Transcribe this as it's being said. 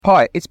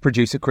Hi, it's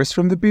producer Chris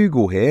from The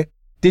Bugle here.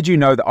 Did you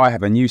know that I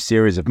have a new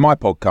series of my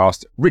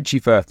podcast, Richie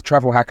Firth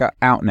Travel Hacker,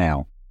 out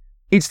now?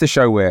 It's the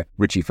show where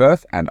Richie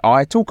Firth and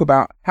I talk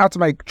about how to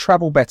make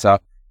travel better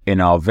in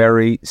our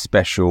very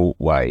special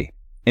way.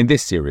 In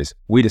this series,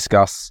 we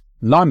discuss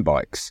Lime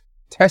bikes,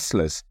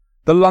 Teslas,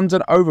 the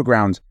London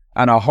Overground,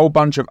 and a whole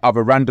bunch of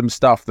other random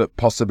stuff that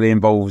possibly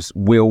involves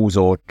wheels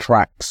or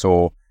tracks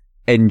or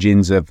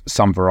engines of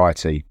some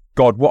variety.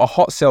 God, what a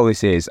hot sell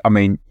this is. I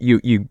mean,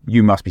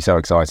 you must be so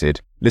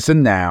excited.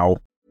 Listen now.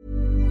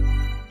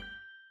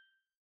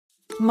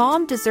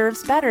 Mom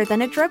deserves better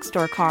than a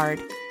drugstore card.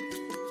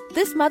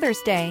 This Mother's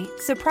Day,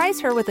 surprise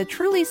her with a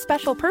truly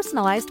special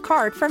personalized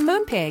card from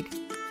Moonpig.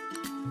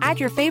 Add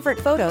your favorite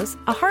photos,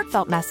 a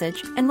heartfelt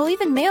message, and we'll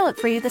even mail it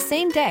for you the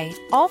same day,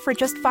 all for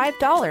just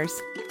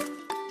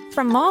 $5.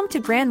 From mom to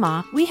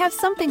grandma, we have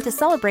something to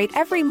celebrate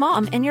every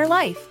mom in your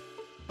life.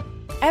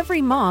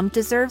 Every mom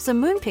deserves a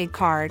Moonpig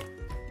card.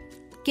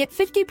 Get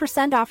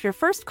 50% off your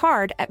first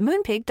card at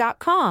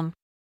moonpig.com.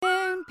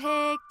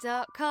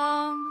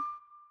 Moonpig.com.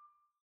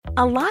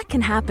 A lot can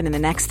happen in the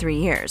next 3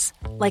 years.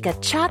 Like a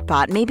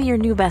chatbot may be your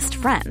new best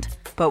friend.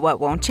 But what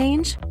won't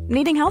change?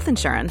 Needing health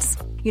insurance.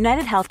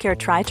 United Healthcare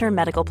Tri-Term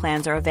Medical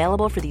Plans are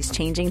available for these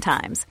changing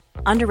times.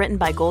 Underwritten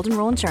by Golden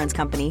Rule Insurance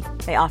Company,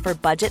 they offer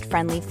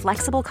budget-friendly,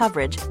 flexible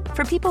coverage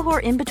for people who are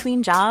in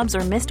between jobs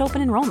or missed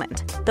open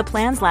enrollment. The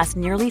plans last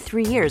nearly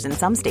 3 years in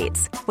some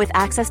states, with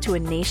access to a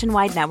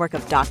nationwide network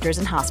of doctors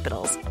and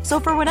hospitals. So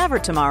for whatever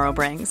tomorrow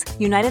brings,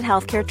 United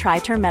Healthcare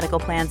Tri-Term Medical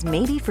Plans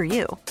may be for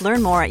you.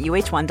 Learn more at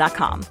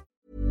uh1.com.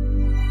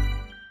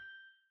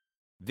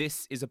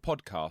 This is a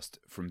podcast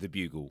from The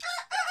Bugle.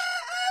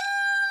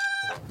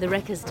 The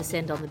wreckers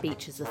descend on the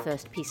beach as the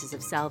first pieces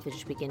of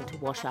salvage begin to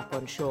wash up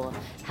on shore.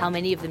 How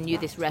many of them knew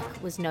this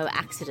wreck was no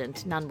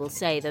accident, none will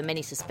say, though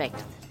many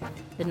suspect.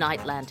 The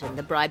night lantern,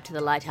 the bribe to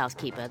the lighthouse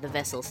keeper, the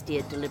vessel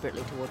steered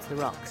deliberately towards the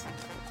rocks.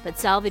 But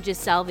salvage is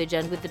salvage,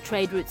 and with the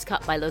trade routes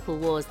cut by local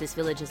wars, this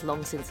village has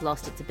long since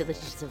lost its ability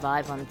to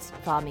survive on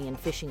farming and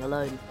fishing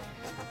alone.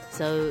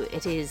 So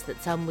it is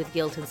that some with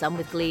guilt and some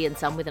with glee and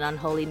some with an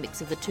unholy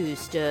mix of the two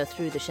stir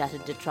through the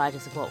shattered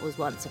detritus of what was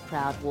once a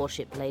proud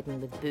warship laden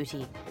with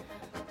booty.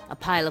 A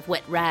pile of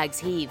wet rags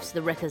heaves,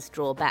 the wreckers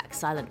draw back,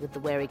 silent with the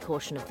wary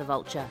caution of the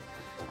vulture.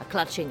 A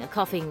clutching, a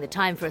coughing, the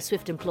time for a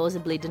swift and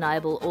plausibly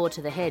deniable oar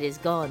to the head is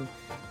gone.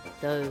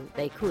 Though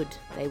they could,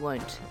 they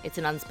won't. It's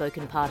an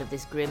unspoken part of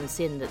this grim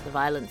sin that the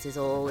violence is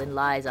all in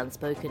lies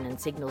unspoken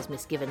and signals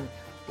misgiven.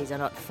 These are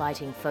not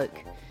fighting folk.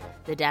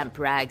 The damp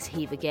rags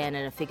heave again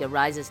and a figure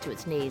rises to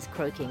its knees,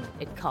 croaking.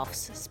 It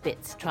coughs,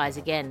 spits, tries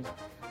again.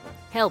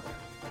 Help!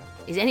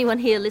 Is anyone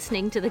here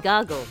listening to The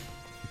Gargle?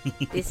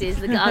 This is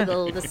The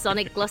Gargle, the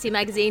sonic glossy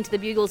magazine to The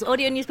Bugle's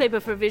audio newspaper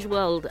for a visual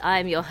world.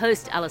 I'm your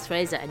host, Alice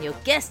Fraser, and your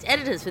guest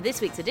editors for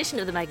this week's edition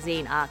of the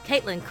magazine are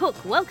Caitlin Cook,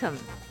 welcome.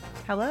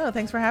 Hello,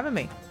 thanks for having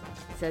me.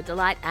 It's a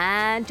delight,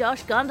 and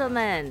Josh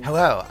Gondelman.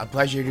 Hello, a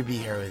pleasure to be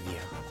here with you.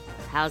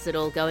 How's it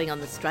all going on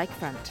the strike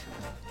front?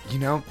 You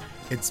know,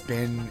 it's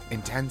been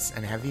intense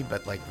and heavy,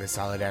 but like the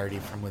solidarity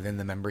from within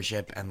the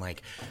membership and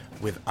like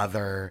with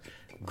other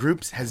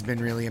groups has been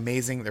really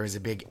amazing. There was a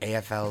big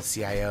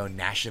AFL-CIO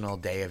National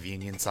Day of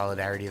Union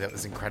Solidarity that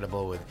was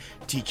incredible with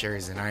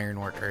teachers and iron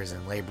workers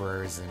and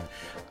laborers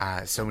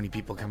and so many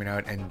people coming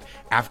out. And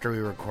after we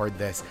record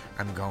this,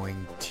 I'm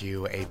going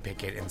to a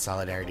picket in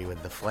solidarity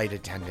with the flight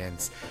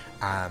attendants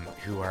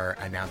who are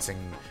announcing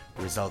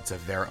results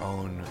of their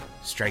own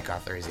strike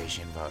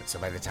authorization vote. So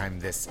by the time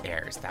this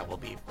airs, that will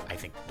be, I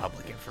think,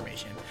 public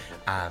information.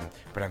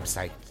 But I'm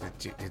psyched.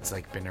 It's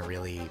like been a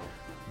really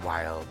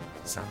wild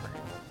summer.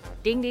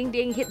 Ding, ding,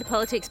 ding, hit the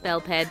politics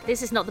bell pad.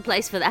 This is not the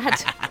place for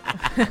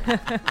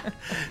that.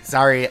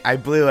 Sorry, I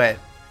blew it.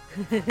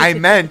 I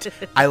meant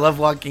I love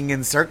walking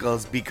in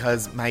circles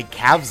because my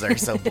calves are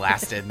so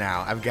blasted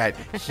now. I've got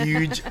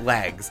huge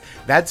legs.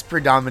 That's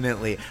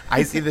predominantly,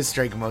 I see the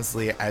strike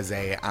mostly as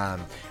a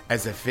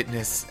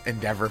fitness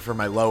endeavor for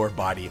my lower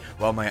body,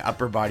 while my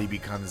upper body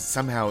becomes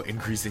somehow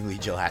increasingly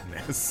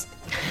gelatinous.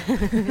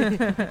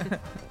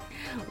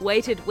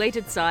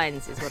 Weighted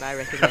signs is what I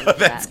recommend.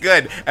 That's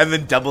good. And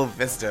then double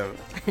fisto.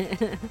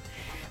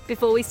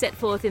 Before we set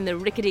forth in the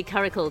rickety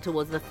curricle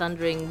towards the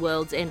thundering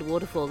World's End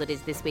waterfall that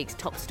is this week's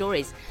top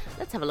stories,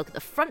 let's have a look at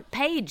the front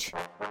page.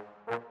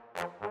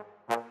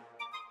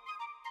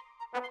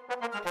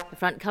 The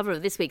front cover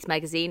of this week's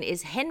magazine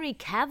is Henry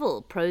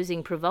Cavill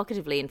prosing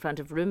provocatively in front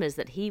of rumours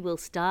that he will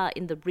star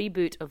in the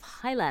reboot of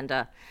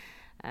Highlander.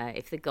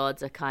 If the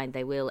gods are kind,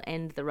 they will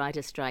end the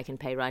writers' strike and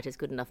pay writers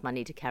good enough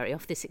money to carry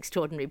off this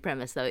extraordinary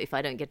premise, though if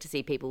I don't get to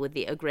see people with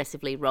the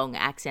aggressively wrong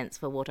accents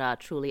for what are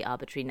truly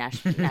arbitrary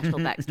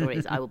national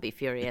backstories, I will be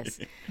furious.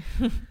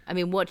 I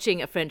mean,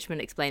 watching a Frenchman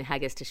explain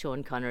haggis to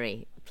Sean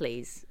Connery,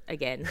 please,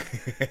 again.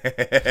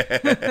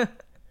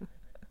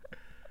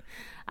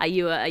 Are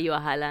you a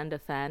Highlander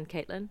fan,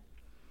 Caitlin?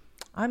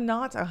 I'm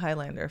not a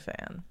Highlander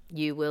fan.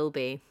 You will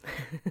be.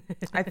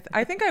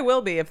 I think I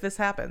will be if this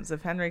happens,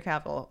 if Henry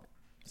Cavill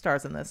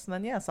stars in this,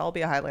 then yes, I'll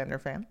be a Highlander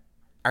fan.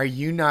 Are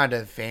you not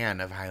a fan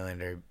of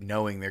Highlander,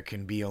 knowing there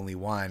can be only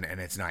one and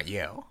it's not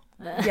you?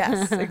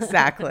 Yes,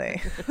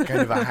 exactly.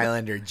 Kind of a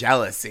Highlander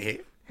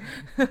jealousy.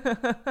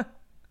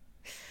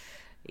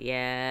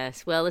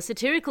 Yes. Well, the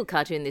satirical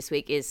cartoon this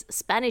week is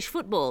Spanish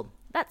football.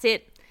 That's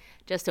it.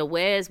 Just a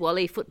Where's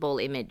Wally football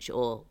image,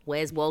 or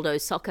Where's Waldo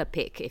soccer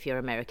pic if you're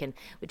American,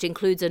 which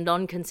includes a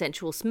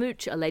non-consensual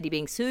smooch, a lady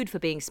being sued for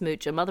being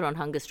smooch, a mother on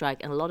hunger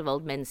strike, and a lot of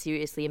old men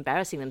seriously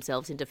embarrassing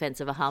themselves in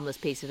defense of a harmless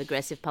piece of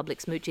aggressive public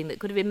smooching that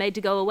could have been made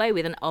to go away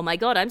with an, "Oh my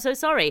God, I'm so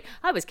sorry,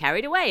 I was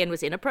carried away and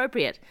was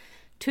inappropriate."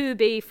 To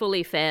be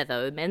fully fair,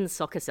 though, men's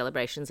soccer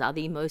celebrations are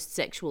the most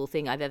sexual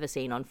thing I've ever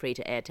seen on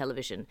free-to-air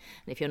television.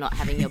 And if you're not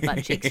having your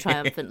butt cheeks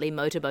triumphantly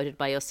motorboated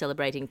by your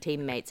celebrating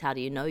teammates, how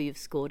do you know you've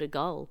scored a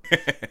goal?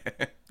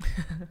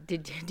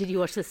 Did you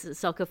watch the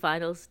soccer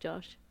finals,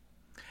 Josh?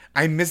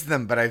 I missed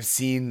them, but I've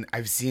seen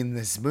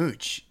the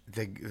smooch,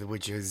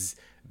 which is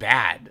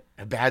bad,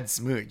 a bad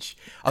smooch.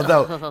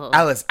 Although,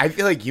 Alice, I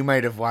feel like you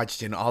might have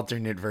watched an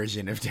alternate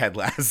version of Ted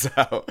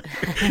Lasso.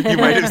 You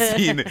might have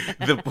seen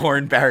the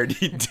porn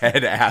parody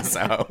Ted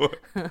Asso.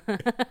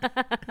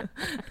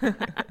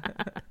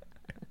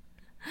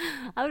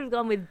 I would have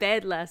gone with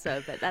Bed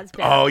Lasso, but that's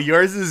better. Oh,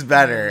 yours is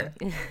better.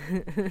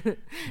 Do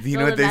you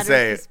know what they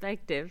say?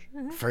 Perspective.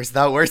 First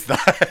thought, worst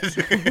thought.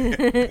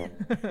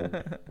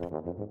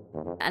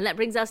 And that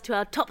brings us to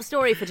our top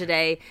story for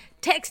today.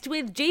 Text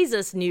with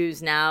Jesus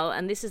news now.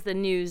 And this is the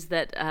news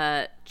that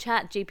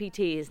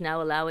ChatGPT is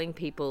now allowing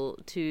people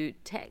to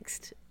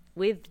text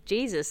with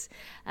Jesus.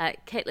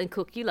 Caitlin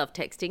Cook, you love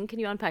texting. Can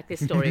you unpack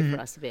this story for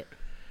us a bit?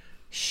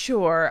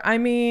 Sure. I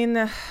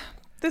mean,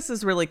 this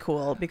is really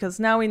cool because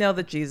now we know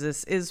that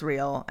Jesus is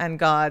real and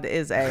God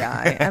is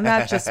AI, and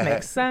that just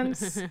makes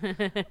sense.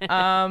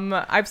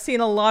 I've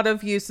seen a lot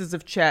of uses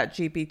of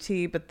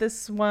ChatGPT, but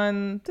this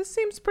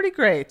seems pretty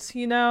great.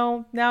 You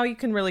know, now you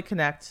can really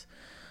connect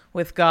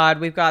with God.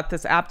 We've got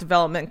this app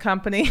development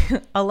company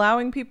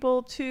allowing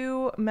people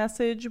to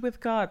message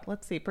with God.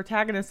 Let's see,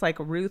 protagonists like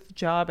Ruth,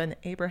 Job, and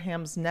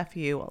Abraham's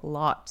nephew,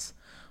 Lot.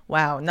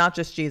 Wow, not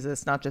just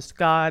Jesus, not just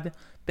God,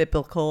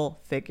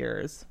 biblical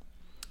figures.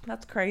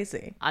 That's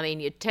crazy. I mean,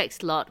 you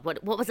text Lot.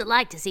 What was it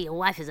like to see your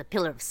wife as a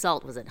pillar of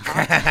salt? Was it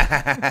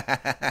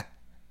hard?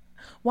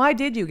 Why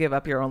did you give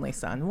up your only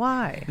son?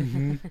 Why?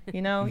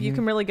 You know, you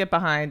can really get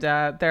behind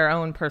their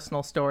own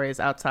personal stories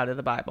outside of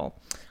the Bible.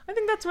 I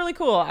think that's really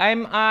cool.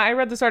 I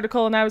read this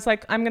article and I was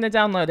like, I'm going to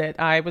download it.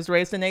 I was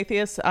raised an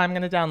atheist. I'm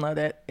going to download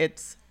it.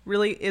 It's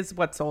really is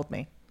what sold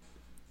me.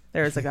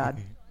 There is a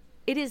God.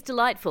 It is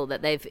delightful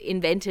that they've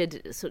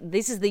invented,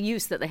 this is the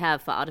use that they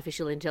have for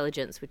artificial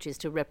intelligence, which is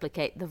to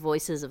replicate the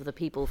voices of the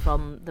people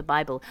from the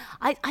Bible.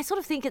 I sort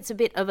of think it's a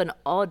bit of an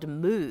odd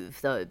move,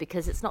 though,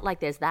 because it's not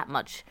like there's that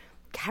much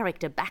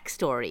character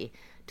backstory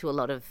to a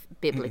lot of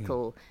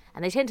biblical,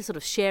 and they tend to sort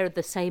of share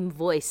the same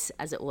voice,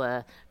 as it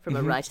were, from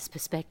a writer's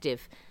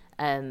perspective.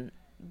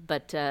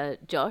 But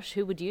Josh,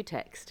 who would you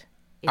text?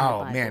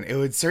 Oh man, it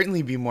would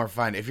certainly be more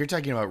fun if you're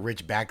talking about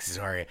rich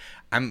backstory.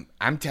 I'm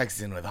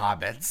texting with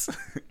hobbits.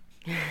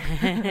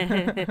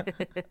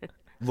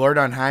 Lord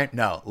on High?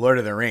 No, Lord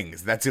of the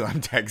Rings. That's who I'm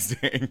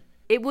texting.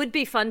 It would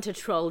be fun to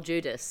troll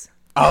Judas.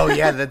 Oh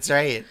yeah, that's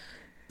right.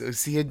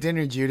 See you at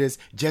dinner, Judas.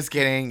 Just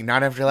kidding.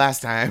 Not after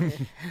last time.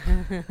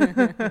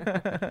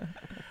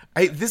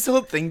 This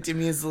whole thing to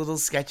me is a little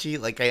sketchy.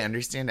 Like, I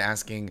understand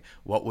asking,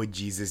 what would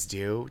Jesus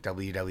do?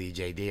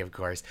 WWJD, of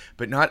course.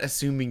 But not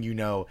assuming you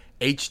know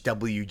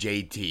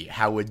HWJT.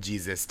 How would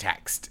Jesus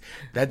text?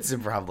 That's the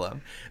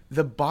problem.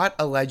 The bot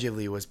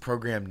allegedly was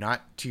programmed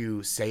not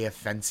to say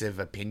offensive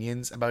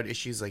opinions about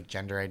issues like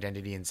gender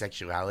identity and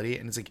sexuality.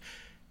 And it's like,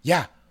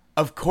 yeah,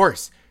 of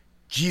course.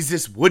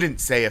 Jesus wouldn't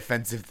say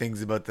offensive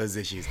things about those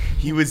issues.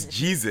 He was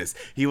Jesus.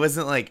 He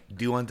wasn't like,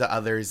 do unto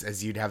others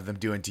as you'd have them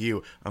do unto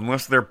you.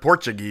 Unless they're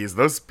Portuguese,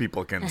 those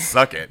people can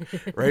suck it,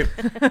 right?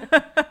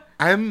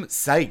 I'm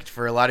psyched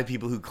for a lot of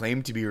people who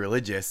claim to be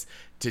religious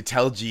to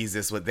tell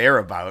Jesus what they're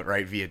about,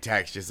 right, via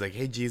text. Just like,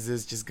 hey,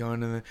 Jesus, just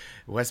going to the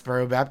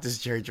Westboro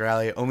Baptist Church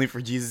rally, only for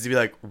Jesus to be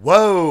like,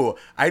 whoa,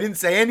 I didn't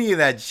say any of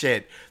that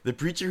shit. The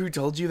preacher who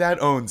told you that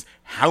owns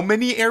how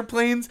many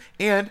airplanes?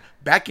 And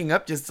backing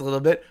up just a little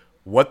bit,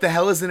 what the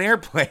hell is an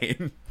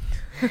airplane?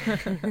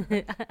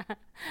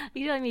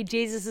 You telling me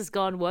Jesus has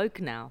gone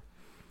woke now?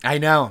 I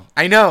know.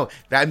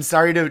 I'm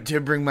sorry to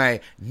bring my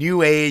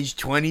new age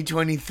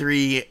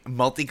 2023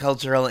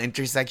 multicultural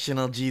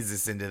intersectional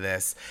Jesus into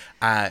this.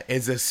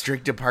 It's a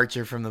strict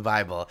departure from the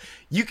Bible.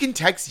 You can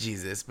text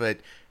Jesus, but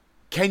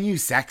can you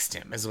sext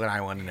him is what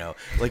I want to know.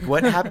 Like,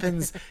 what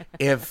happens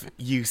if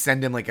you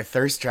send him like a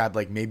thirst trap,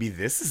 like maybe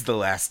this is the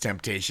last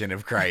temptation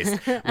of Christ,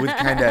 with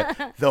kind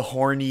of the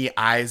horny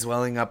eyes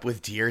welling up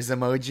with tears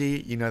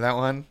emoji? You know that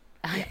one?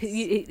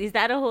 Is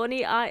that a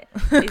horny eye?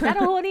 Is that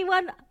a horny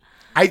one?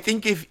 I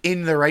think if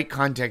in the right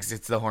context,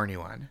 it's the horny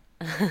one.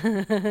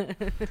 I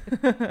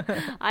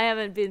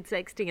haven't been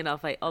sexting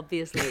enough,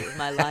 obviously, in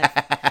my life.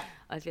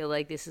 I feel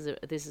like this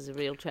is a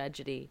real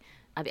tragedy.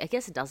 I mean, I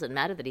guess it doesn't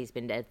matter that he's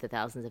been dead for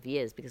thousands of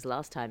years, because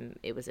last time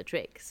it was a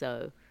trick.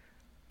 So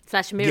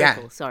 /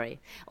 miracle. Yeah. Sorry.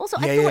 Also,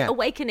 I thought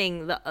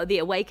awakening the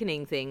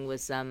awakening thing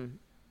was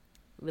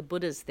the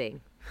Buddha's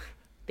thing.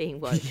 being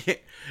woke. Yeah,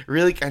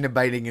 really kind of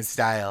biting his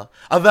style.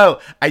 Although,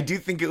 I do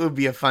think it would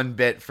be a fun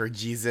bit for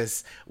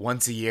Jesus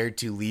once a year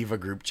to leave a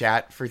group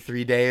chat for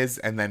 3 days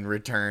and then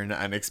return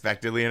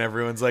unexpectedly, and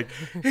everyone's like,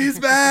 he's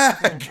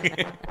back!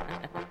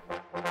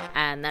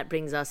 And that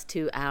brings us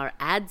to our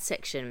ad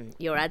section.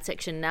 Your ad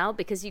section now,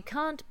 because you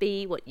can't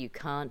be what you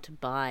can't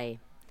buy.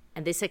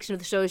 And this section of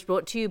the show is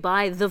brought to you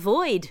by The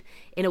Void.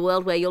 In a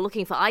world where you're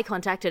looking for eye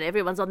contact and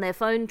everyone's on their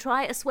phone,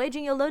 try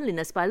assuaging your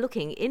loneliness by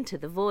looking into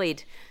the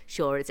void.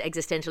 Sure, it's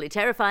existentially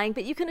terrifying,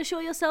 but you can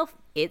assure yourself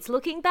it's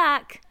looking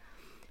back.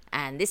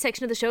 And this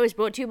section of the show is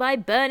brought to you by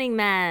Burning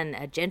Man,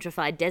 a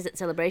gentrified desert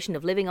celebration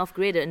of living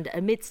off-grid and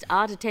amidst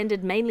art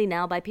attended mainly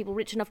now by people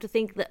rich enough to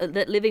think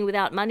that living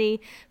without money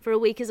for a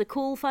week is a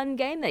cool, fun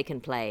game they can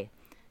play.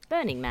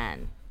 Burning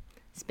Man.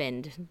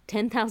 Spend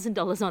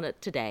 $10,000 on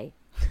it today.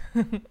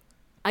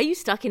 Are you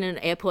stuck in an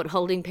airport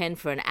holding pen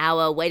for an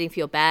hour, waiting for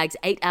your bags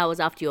 8 hours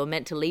after you're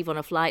meant to leave on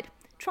a flight?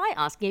 Try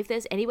asking if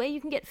there's any way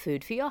you can get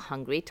food for your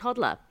hungry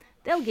toddler.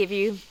 They'll give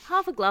you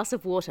half a glass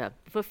of water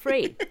for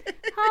free.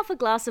 Half a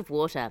glass of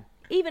water.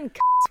 Even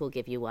c***s will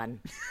give you one.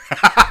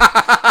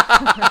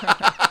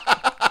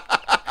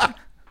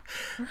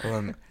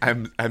 Well,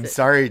 I'm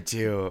sorry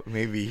to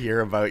maybe hear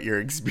about your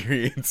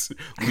experience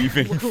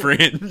leaving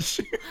Fringe.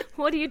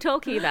 What are you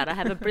talking about? I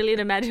have a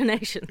brilliant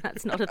imagination.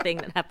 That's not a thing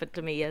that happened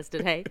to me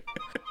yesterday.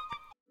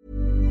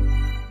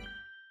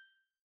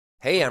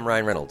 Hey, I'm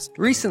Ryan Reynolds.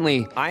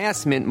 Recently, I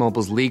asked Mint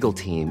Mobile's legal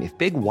team if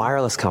big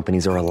wireless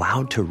companies are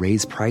allowed to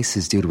raise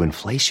prices due to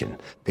inflation.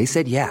 They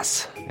said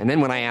yes. And then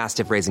when I asked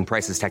if raising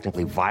prices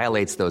technically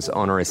violates those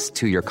onerous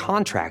two-year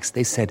contracts,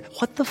 they said,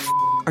 "What the f***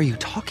 are you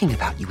talking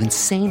about, you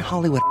insane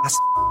Hollywood ass?"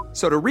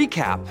 So to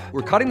recap,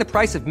 we're cutting the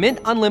price of Mint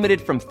Unlimited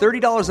from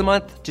 $30 a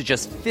month to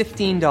just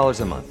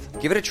 $15 a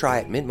month. Give it a try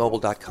at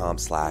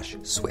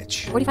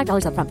mintmobile.com/switch.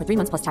 $45 up front for 3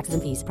 months plus taxes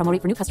and fees. Promo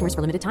rate for new customers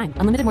for limited time.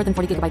 Unlimited more than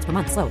 40 gigabytes per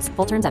month. Slows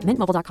full terms at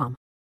mintmobile.com.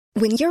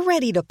 When you're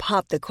ready to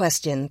pop the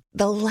question,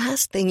 the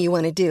last thing you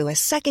want to do is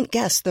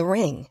second-guess the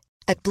ring.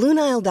 At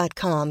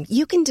BlueNile.com,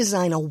 you can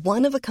design a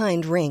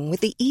one-of-a-kind ring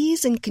with the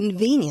ease and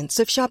convenience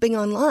of shopping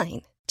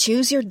online.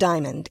 Choose your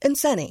diamond and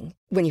setting.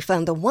 When you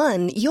find the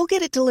one, you'll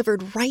get it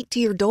delivered right to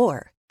your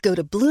door. Go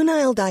to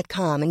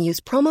BlueNile.com and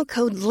use promo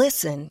code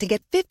LISTEN to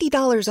get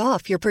 $50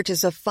 off your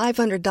purchase of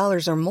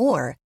 $500 or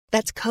more.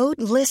 That's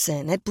code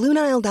LISTEN at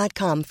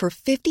BlueNile.com for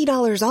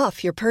 $50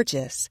 off your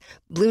purchase.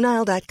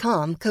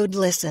 BlueNile.com, code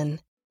LISTEN.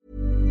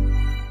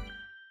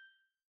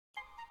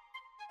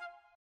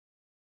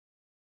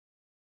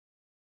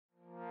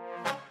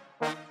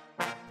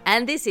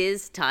 And this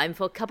is time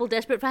for Couple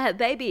Desperate for a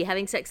Baby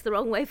having sex the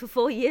wrong way for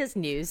 4 years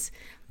news,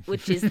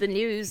 which is the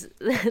news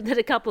that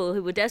a couple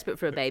who were desperate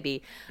for a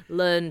baby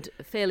learned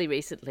fairly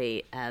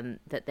recently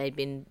that they'd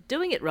been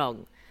doing it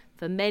wrong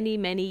for many,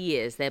 many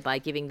years, thereby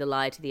giving the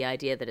lie to the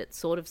idea that it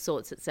sort of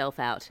sorts itself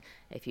out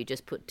if you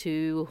just put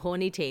two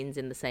horny teens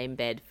in the same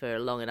bed for a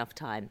long enough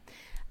time.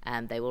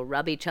 They will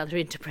rub each other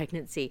into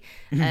pregnancy.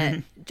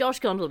 Josh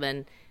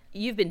Gondelman,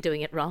 you've been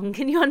doing it wrong.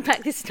 Can you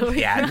unpack this story?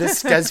 Yeah,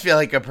 this does feel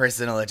like a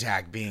personal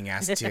attack being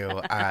asked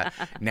to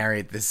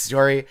narrate this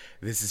story.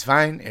 This is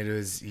fine. It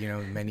was,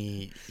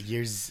 many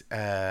years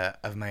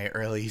of my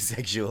early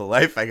sexual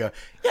life. I go,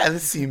 yeah, I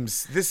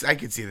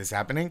could see this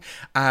happening.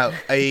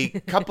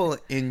 A couple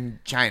in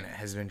China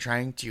has been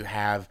trying to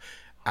have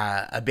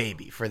a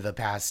baby for the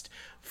past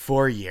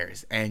 4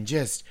 years and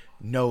just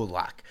no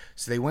luck.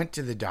 So they went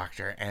to the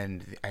doctor,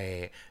 and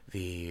a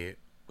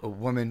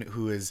woman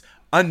who is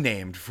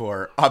unnamed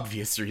for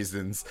obvious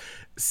reasons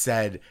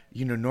said,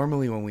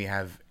 normally when we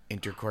have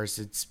intercourse,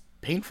 it's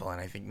painful,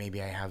 and I think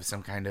maybe I have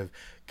some kind of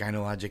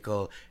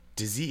gynecological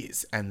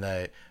disease. And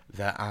the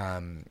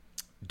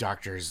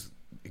doctors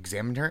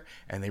examined her,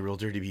 and they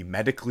ruled her to be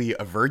medically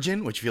a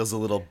virgin, which feels a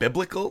little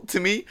biblical to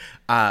me.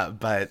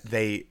 But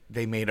they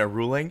made a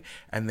ruling,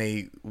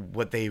 and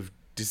what they've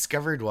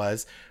discovered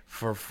was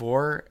for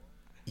 4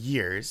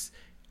 years,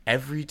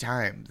 every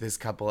time this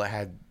couple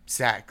had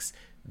sex,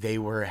 they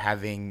were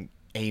having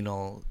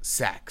anal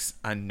sex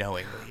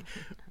unknowingly,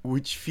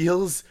 which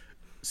feels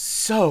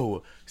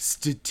so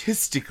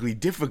statistically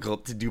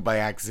difficult to do by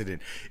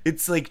accident.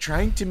 It's like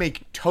trying to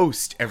make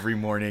toast every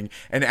morning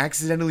and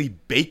accidentally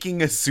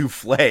baking a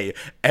souffle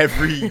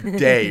every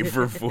day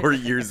for 4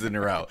 years in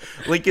a row.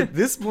 Like, at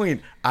this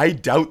point, I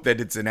doubt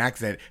that it's an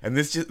accident, and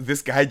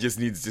this guy just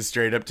needs to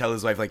straight up tell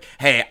his wife, like,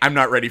 hey, I'm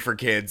not ready for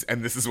kids,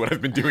 and this is what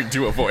I've been doing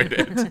to avoid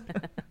it.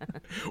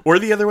 Or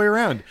the other way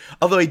around.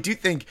 Although I do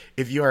think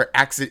if you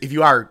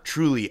are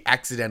truly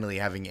accidentally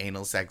having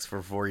anal sex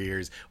for 4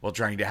 years while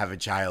trying to have a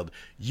child,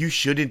 you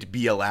shouldn't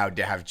be allowed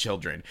to have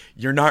children.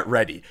 You're not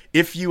ready.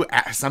 If you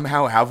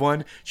somehow have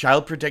one,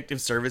 Child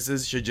Protective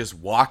Services should just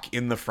walk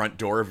in the front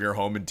door of your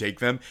home and take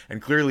them, and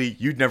clearly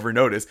you'd never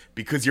notice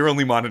because you're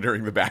only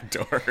monitoring the back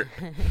door.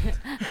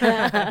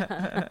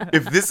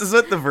 If this is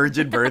what the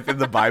virgin birth in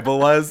the Bible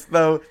was,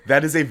 though,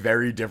 that is a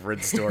very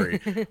different story.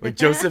 Like,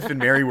 Joseph and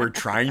Mary were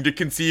trying to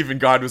conceive, and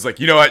God was like,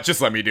 you know what, just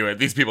let me do it.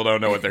 These people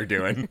don't know what they're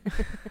doing.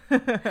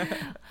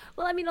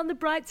 Well, I mean, on the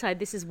bright side,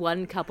 this is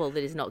one couple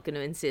that is not going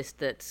to insist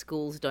that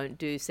schools schools don't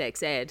do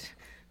sex ed.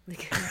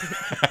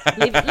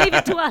 leave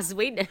it to us.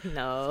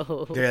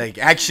 No. They're like,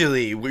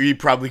 actually, we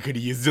probably could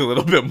have used a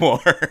little bit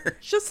more.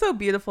 It's just so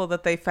beautiful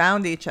that they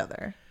found each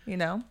other, you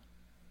know?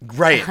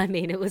 Right. I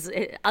mean, it was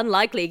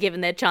unlikely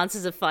given their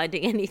chances of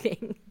finding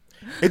anything.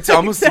 It's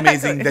almost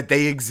amazing that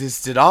they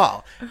exist at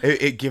all,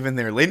 given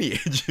their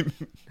lineage.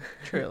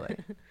 Truly.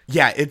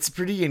 Yeah, it's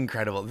pretty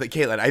incredible.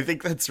 Caitlin, I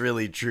think that's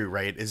really true,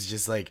 right? It's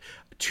just like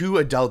two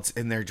adults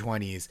in their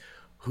 20s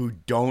who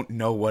don't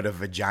know what a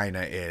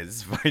vagina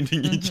is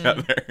finding each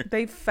other.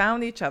 They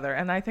found each other,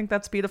 and I think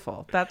that's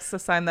beautiful. That's a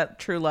sign that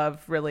true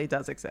love really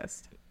does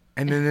exist.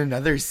 And in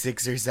another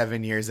 6 or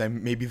 7 years,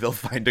 maybe they'll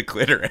find a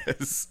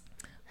clitoris.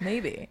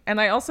 Maybe. And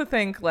I also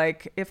think,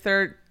 like, if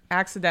they're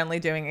accidentally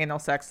doing anal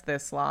sex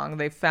this long,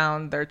 they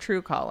found their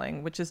true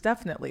calling, which is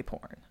definitely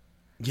porn.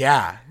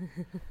 Yeah.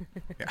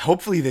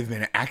 Hopefully they've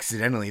been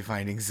accidentally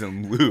finding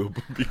some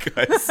lube,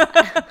 because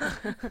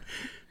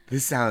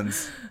this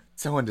sounds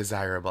so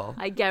undesirable.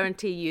 I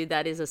guarantee you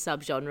that is a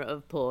subgenre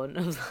of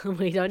porn.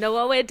 We don't know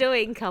what we're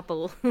doing,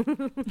 couple.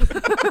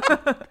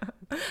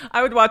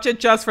 I would watch it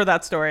just for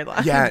that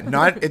storyline. Yeah,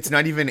 it's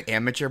not even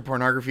amateur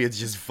pornography, it's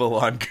just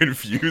full-on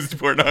confused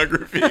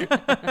pornography.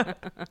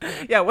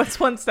 Yeah, what's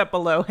one step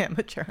below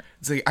amateur?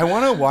 It's like, I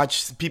want to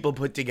watch people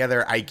put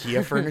together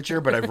IKEA furniture,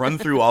 but I've run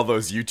through all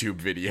those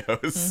YouTube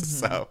videos,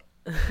 so...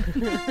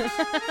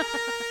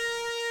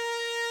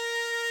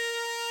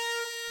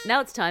 Now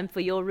it's time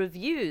for your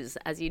reviews.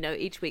 As you know,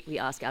 each week we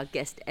ask our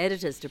guest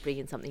editors to bring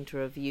in something to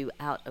review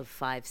out of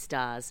 5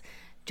 stars.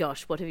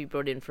 Josh, what have you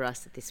brought in for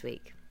us this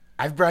week?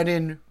 I've brought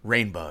in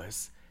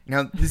rainbows.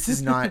 Now, this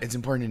is not, it's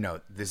important to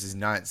note, this is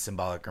not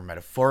symbolic or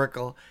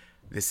metaphorical.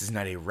 This is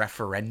not a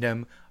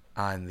referendum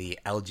on the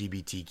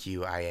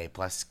LGBTQIA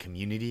plus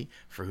community,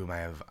 for whom I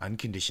have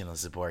unconditional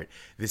support.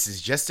 This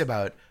is just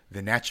about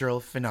the natural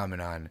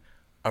phenomenon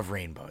of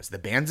rainbows, the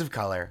bands of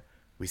color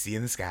we see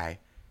in the sky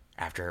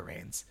after it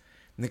rains.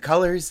 And the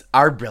colors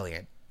are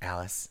brilliant,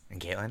 Alice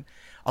and Caitlin.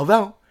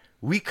 Although,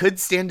 we could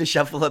stand to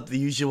shuffle up the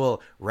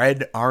usual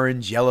red,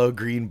 orange, yellow,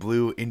 green,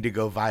 blue,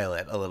 indigo,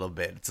 violet a little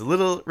bit. It's a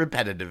little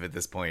repetitive at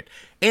this point.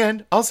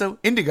 And also,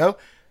 indigo,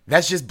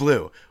 that's just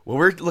blue. What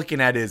we're looking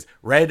at is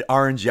red,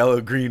 orange,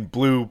 yellow, green,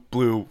 blue,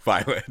 blue,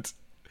 violet.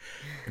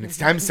 And it's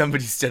time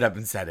somebody stood up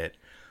and said it.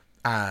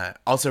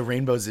 Also,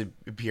 rainbows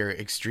appear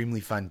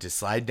extremely fun to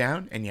slide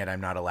down, and yet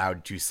I'm not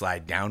allowed to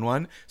slide down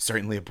one.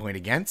 Certainly a point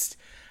against.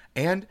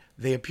 And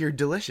they appear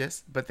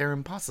delicious, but they're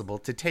impossible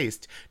to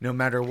taste, no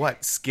matter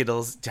what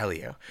Skittles tell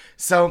you.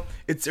 So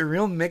it's a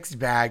real mixed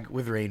bag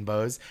with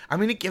rainbows. I'm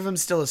going to give them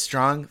still a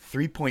strong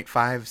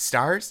 3.5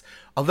 stars,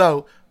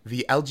 although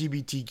the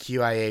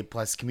LGBTQIA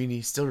plus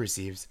community still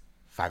receives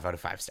 5 out of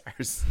 5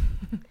 stars.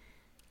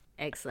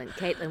 Excellent.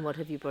 Caitlin, what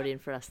have you brought in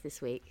for us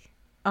this week?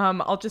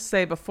 I'll just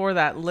say before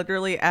that,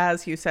 literally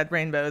as you said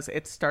rainbows,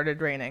 it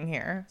started raining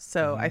here.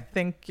 So I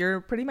think you're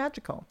pretty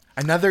magical.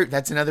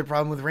 That's another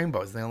problem with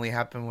rainbows. They only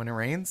happen when it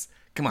rains.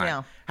 Come on.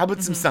 Yeah. How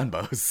about some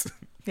sunbows?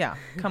 Yeah,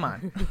 come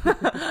on.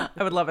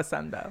 I would love a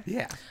sunbow.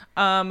 Yeah.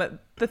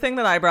 The thing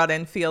that I brought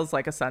in feels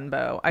like a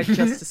sunbow. I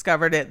just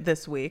discovered it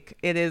this week.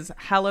 It is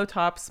Hello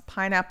Top's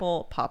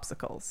Pineapple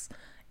Popsicles.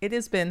 It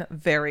has been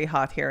very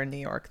hot here in New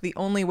York. The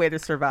only way to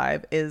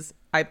survive is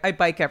I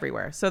bike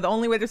everywhere. So the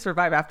only way to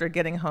survive after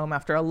getting home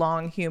after a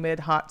long,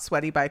 humid, hot,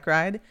 sweaty bike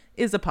ride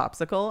is a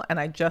popsicle. And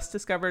I just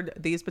discovered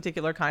these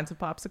particular kinds of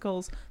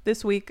popsicles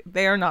this week.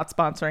 They are not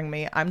sponsoring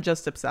me. I'm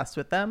just obsessed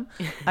with them.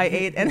 I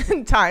ate an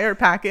entire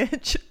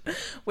package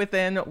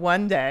within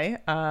one day.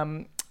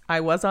 I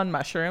was on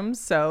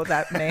mushrooms, so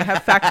that may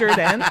have factored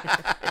in.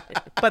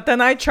 But then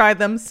I tried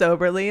them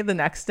soberly the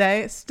next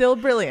day. Still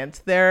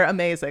brilliant. They're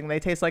amazing. They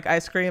taste like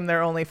ice cream.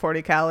 They're only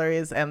 40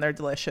 calories, and they're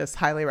delicious.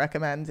 Highly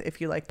recommend if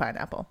you like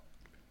pineapple.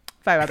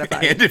 5 out of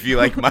 5. And if you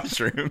like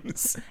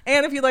mushrooms.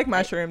 And if you like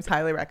mushrooms,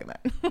 highly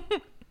recommend.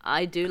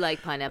 I do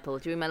like pineapple.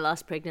 During my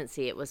last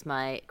pregnancy, it was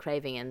my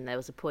craving, and there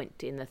was a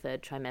point in the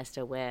 3rd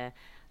trimester where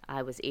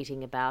I was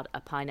eating about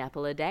a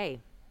pineapple a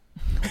day.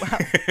 Wow.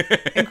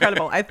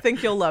 Incredible. I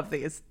think you'll love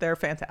these. They're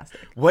fantastic.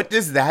 What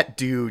does that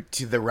do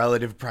to the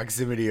relative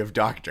proximity of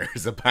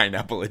doctors, a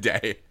pineapple a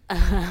day?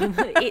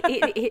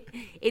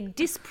 It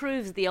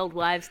disproves the old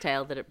wives'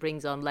 tale that it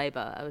brings on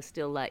labor. I was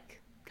still like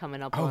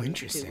coming up on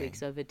 2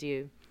 weeks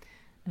overdue.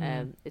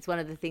 It's one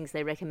of the things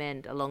they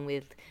recommend, along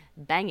with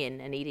banging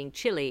and eating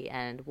chili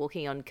and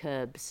walking on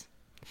curbs.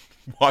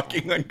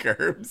 Walking on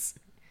curbs?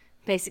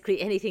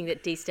 Basically anything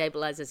that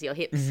destabilizes your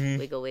hips.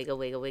 Wiggle, wiggle,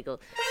 wiggle, wiggle.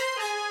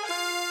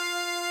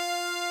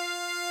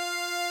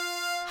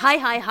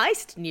 High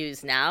heist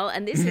news now,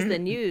 and this is the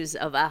news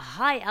of a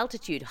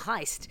high-altitude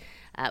heist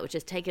which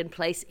has taken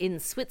place in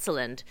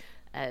Switzerland.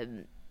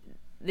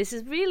 This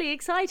is really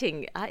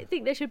exciting. I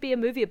think there should be a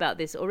movie about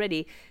this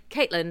already.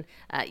 Caitlin,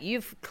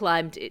 you've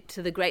climbed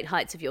to the great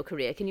heights of your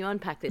career. Can you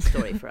unpack this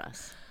story for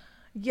us?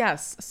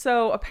 Yes.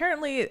 So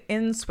apparently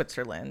in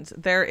Switzerland,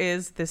 there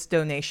is this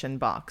donation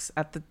box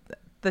at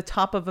the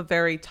top of a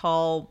very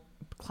tall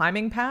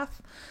climbing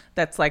path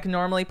that's like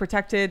normally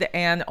protected,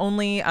 and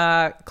only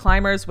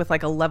climbers with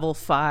like a level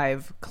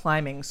 5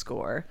 climbing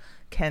score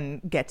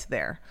can get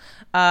there.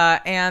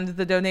 And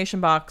the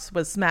donation box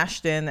was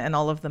smashed in and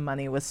all of the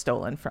money was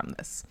stolen from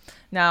this.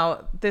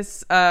 Now,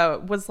 this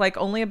was like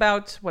only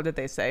about, what did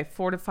they say,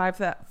 400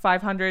 to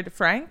 500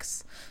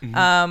 francs.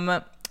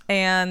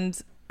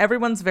 And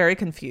everyone's very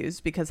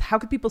confused because how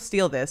could people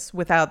steal this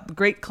without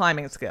great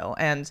climbing skill?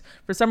 And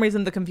for some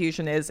reason, the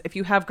confusion is if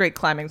you have great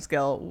climbing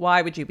skill,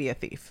 why would you be a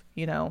thief?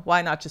 You know,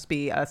 why not just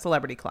be a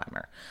celebrity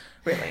climber,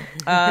 really?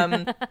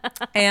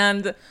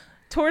 And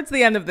towards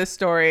the end of this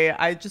story,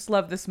 I just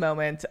love this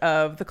moment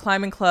of the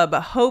climbing club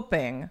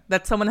hoping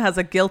that someone has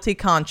a guilty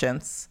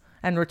conscience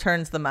and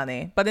returns the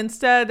money. But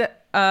instead,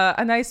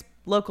 a nice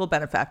local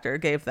benefactor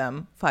gave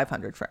them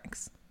 500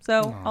 francs.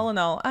 So all in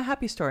all, a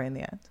happy story in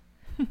the end.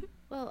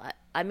 Well,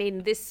 I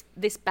mean, this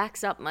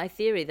backs up my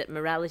theory that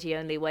morality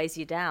only weighs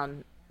you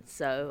down.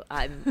 So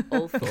I'm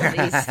all for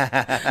these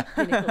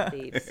pinnacle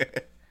thieves.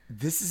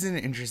 This is an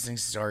interesting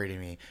story to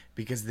me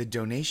because the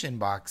donation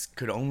box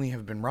could only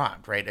have been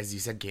robbed, right? As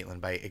you said,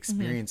 Caitlin, by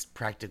experienced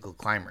practical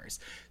climbers.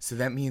 So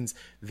that means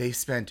they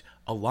spent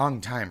a long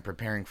time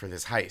preparing for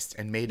this heist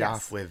and made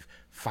off with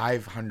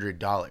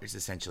 $500,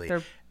 essentially.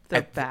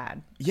 They're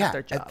bad. Yeah,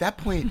 their job. at that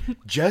point,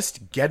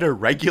 just get a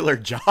regular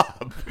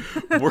job.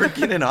 Work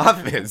in an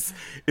office.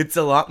 It's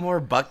a lot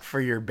more buck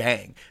for your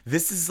bang.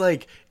 This is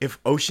like if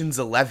Ocean's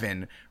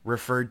 11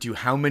 referred to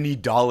how many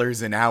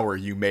dollars an hour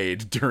you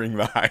made during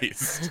the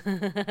heist.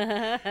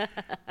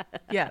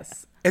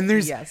 Yes. And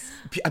there's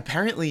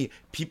apparently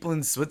people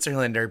in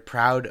Switzerland are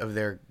proud of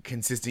their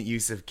consistent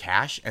use of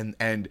cash.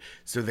 And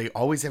so they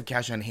always have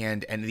cash on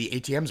hand and the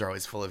ATMs are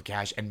always full of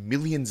cash and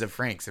millions of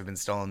francs have been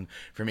stolen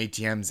from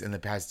ATMs in the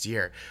past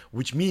year,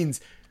 which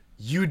means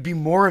you'd be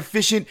more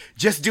efficient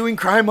just doing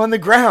crime on the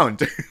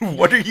ground.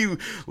 What are you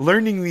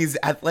learning these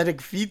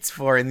athletic feats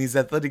for and these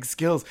athletic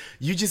skills?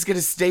 You just got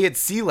to stay at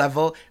sea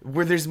level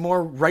where there's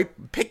more ripe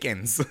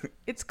pickings.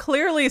 It's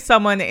clearly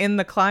someone in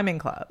the climbing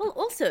club. Well,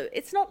 also,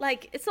 it's not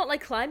like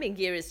climbing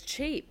gear is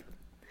cheap.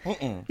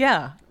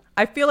 Yeah.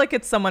 I feel like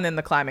it's someone in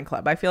the climbing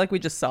club. I feel like we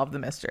just solved the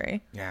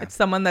mystery. Yeah. It's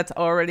someone that's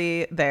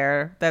already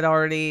there, that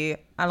already,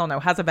 I don't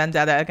know, has a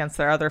vendetta against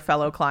their other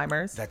fellow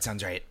climbers. That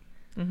sounds right.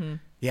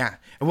 Yeah.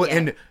 Well,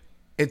 and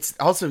it's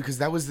also because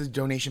that was the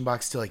donation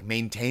box to like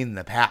maintain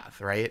the path,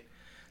 right?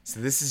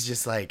 So this is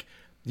just like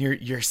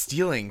you're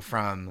stealing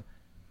from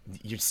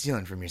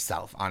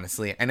yourself,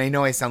 honestly. And I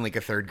know I sound like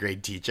a third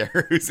grade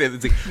teacher who said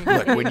it's like,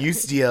 look, when you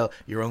steal,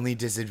 you're only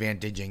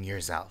disadvantaging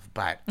yourself.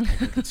 But I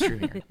think it's true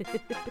here.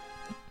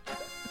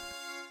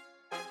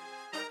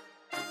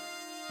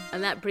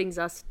 And that brings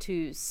us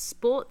to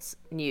sports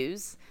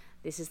news.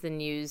 This is the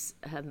news.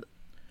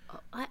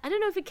 I don't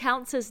know if it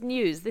counts as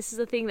news. This is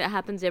a thing that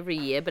happens every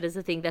year, but it's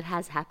a thing that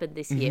has happened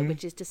this year,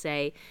 which is to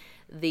say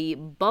the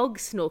bog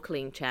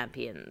snorkeling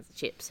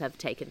championships have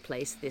taken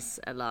place this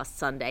last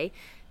Sunday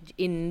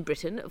in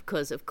Britain. Of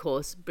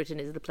course, Britain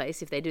is the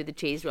place. If they do the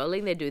cheese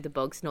rolling, they do the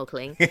bog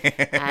snorkeling.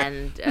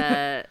 And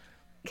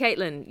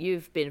Caitlin,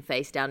 you've been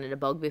face down in a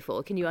bog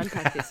before. Can you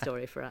unpack this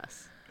story for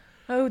us?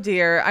 Oh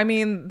dear. I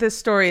mean, this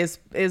story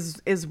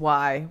is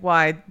why.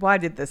 Why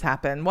did this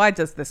happen? Why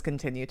does this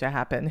continue to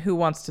happen? Who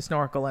wants to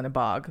snorkel in a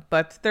bog?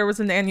 But there was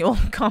an annual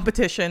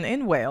competition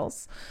in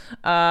Wales,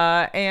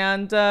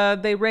 and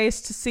they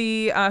raced to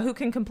see who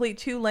can complete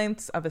 2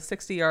 lengths of a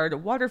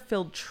 60-yard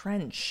water-filled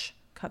trench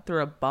cut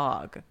through a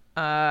bog.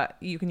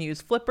 You can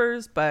use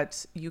flippers,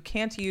 but you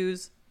can't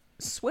use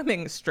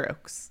swimming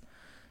strokes.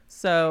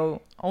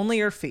 So only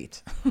your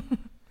feet,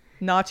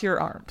 not your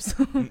arms.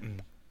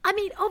 I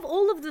mean, of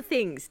all of the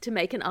things to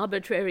make an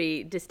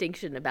arbitrary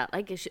distinction about,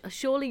 like,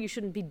 surely you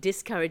shouldn't be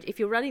discouraged. If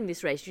you're running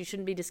this race, you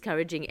shouldn't be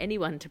discouraging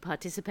anyone to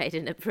participate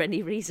in it for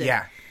any reason.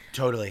 Yeah,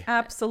 totally.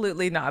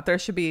 Absolutely not. There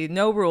should be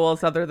no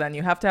rules other than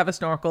you have to have a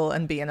snorkel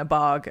and be in a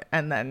bog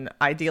and then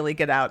ideally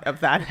get out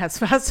of that as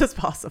fast as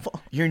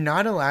possible. You're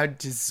not allowed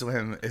to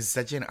swim is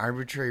such an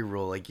arbitrary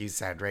rule, like you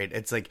said, right?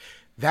 It's like,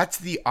 that's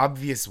the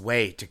obvious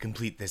way to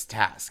complete this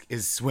task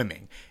is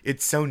swimming.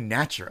 It's so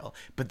natural,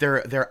 but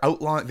they're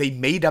outlawing. They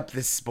made up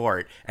this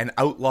sport and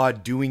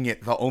outlawed doing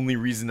it the only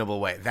reasonable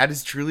way. That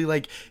is truly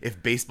like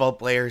if baseball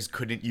players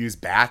couldn't use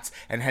bats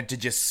and had to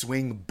just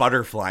swing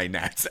butterfly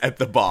nets at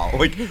the ball.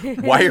 Like,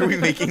 why are we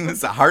making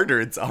this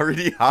harder? It's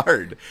already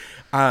hard.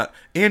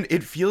 And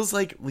it feels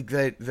like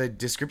the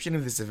description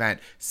of this event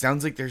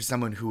sounds like there's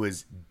someone who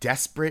is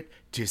desperate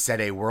to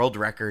set a world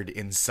record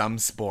in some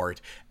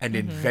sport and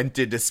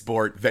invented a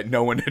sport that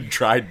no one had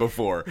tried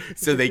before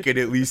so they could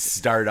at least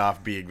start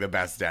off being the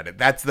best at it.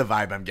 That's the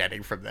vibe I'm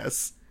getting from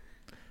this.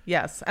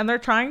 Yes, and they're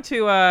trying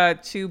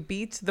to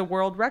beat the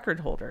world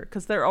record holder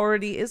because there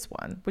already is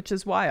one, which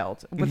is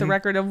wild, with a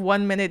record of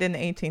 1 minute and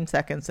 18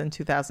 seconds in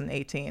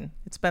 2018.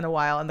 It's been a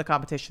while, and the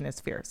competition is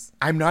fierce.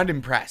 I'm not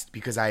impressed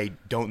because I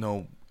don't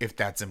know if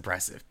that's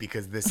impressive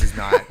because this is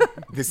not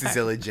this is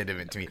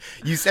illegitimate to me.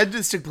 You said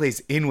this took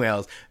place in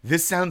Wales.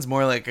 This sounds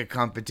more like a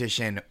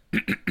competition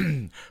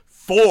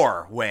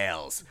for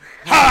whales.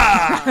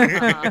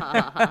 Ha!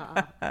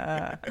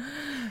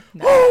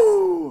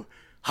 Woo!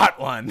 Hot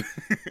one.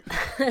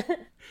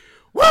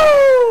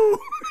 Woo!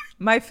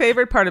 My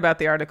favorite part about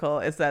the article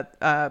is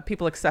that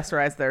people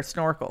accessorize their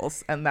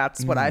snorkels, and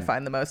that's what I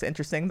find the most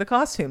interesting. The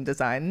costume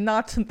design,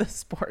 not the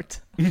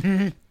sport.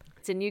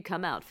 It's a new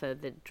come out for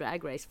the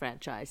Drag Race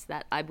franchise.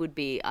 That I would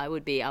be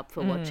up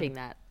for watching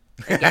that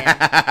again.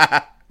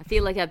 I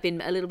feel like I've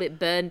been a little bit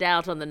burned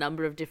out on the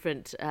number of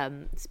different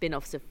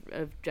spin-offs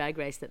of Drag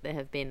Race that there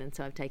have been, and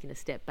so I've taken a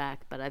step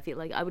back. But I feel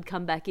like I would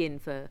come back in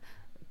for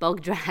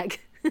bog drag.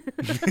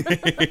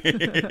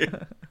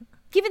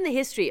 Given the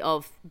history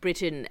of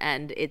Britain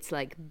and its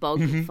like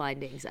bog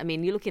findings, I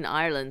mean, you look in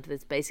Ireland,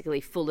 that's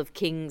basically full of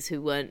kings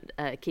who weren't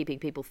keeping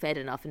people fed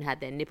enough and had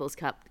their nipples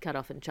cut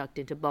off and chucked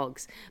into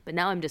bogs. But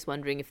now I'm just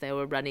wondering if they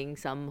were running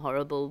some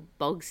horrible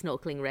bog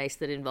snorkeling race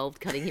that involved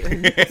cutting your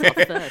nipples off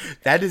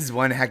first. That is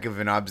one heck of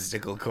an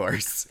obstacle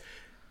course.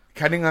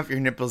 Cutting off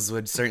your nipples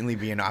would certainly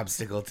be an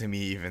obstacle to me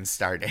even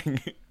starting.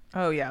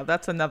 Oh, yeah,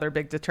 that's another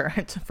big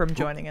deterrent from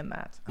joining in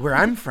that. Where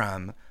I'm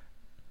from,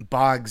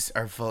 bogs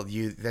are full.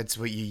 That's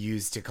what you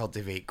use to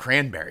cultivate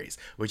cranberries,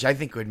 which I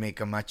think would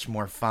make a much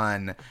more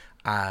fun,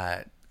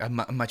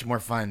 much more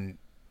fun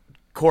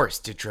course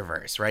to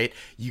traverse. Right?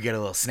 You get a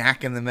little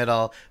snack in the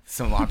middle,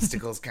 some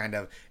obstacles. Kind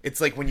of. It's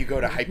like when you go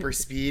to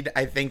hyperspeed.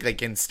 I think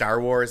like in Star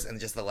Wars,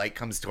 and just the light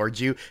comes towards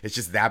you. It's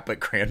just that,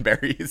 but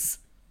cranberries.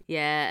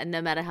 Yeah, and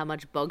no matter how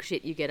much bog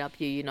shit you get up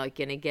you're not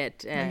going to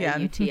get a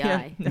UTI.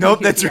 Yeah,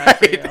 Nope, that's UTI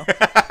right.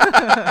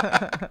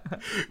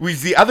 We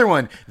the other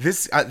one.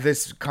 This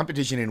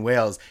competition in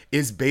Wales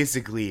is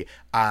basically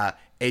a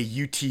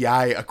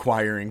UTI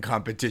acquiring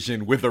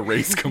competition with a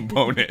race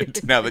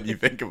component. Now that you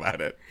think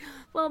about it.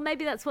 Well,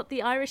 maybe that's what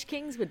the Irish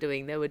kings were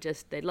doing.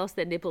 They'd lost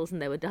their nipples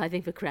and they were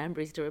diving for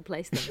cranberries to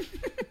replace them.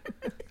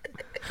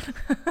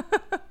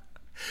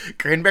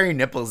 Cranberry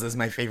Nipples is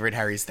my favorite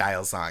Harry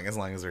Styles song, as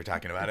long as we're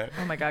talking about it.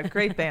 Oh my God,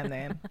 great band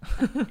name.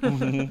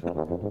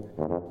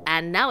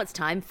 And now it's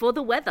time for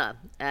the weather.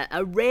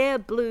 A rare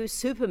blue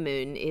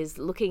supermoon is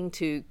looking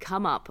to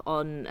come up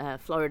on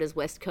Florida's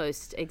west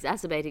coast,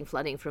 exacerbating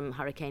flooding from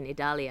Hurricane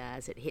Idalia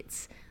as it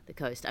hits the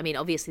coast. I mean,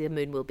 obviously the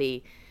moon will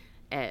be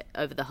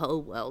over the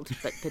whole world,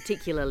 but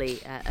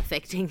particularly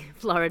affecting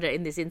Florida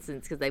in this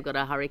instance because they've got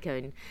a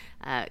hurricane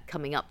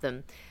coming up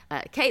them.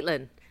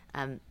 Caitlin,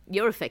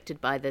 you're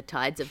affected by the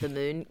tides of the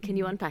moon. Can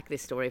you unpack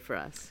this story for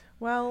us?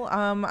 Well,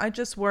 I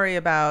just worry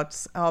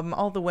about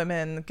all the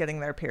women getting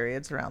their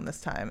periods around this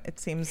time. It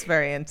seems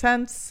very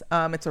intense.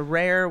 It's a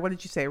rare, what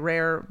did you say,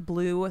 rare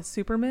blue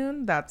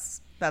supermoon?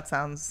 That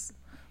sounds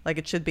like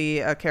it should be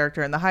a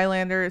character in the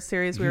Highlander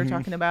series we were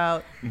talking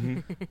about.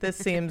 This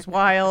seems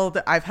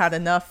wild. I've had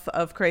enough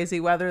of crazy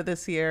weather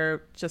this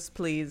year. Just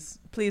please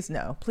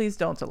no. Please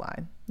don't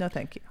align. No,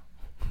 thank you.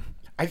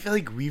 I feel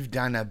like we've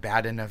done a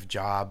bad enough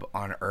job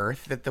on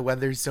Earth that the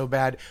weather's so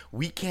bad.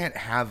 We can't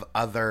have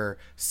other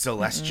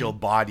celestial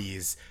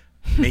bodies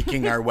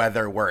making our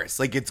weather worse.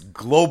 Like, it's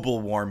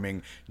global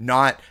warming,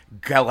 not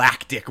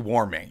galactic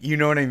warming. You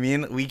know what I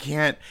mean? We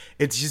can't.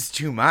 It's just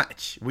too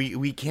much.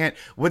 We can't.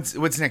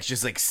 What's next?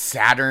 Just like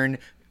Saturn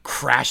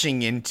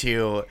crashing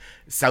into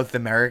South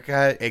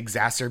America,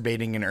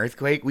 exacerbating an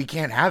earthquake? We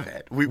can't have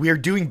it. We are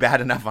doing bad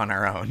enough on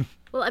our own.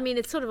 Well, I mean,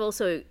 it's sort of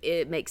also,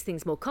 it makes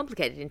things more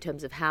complicated in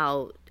terms of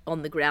how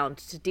on the ground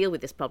to deal with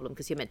this problem,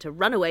 because you're meant to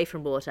run away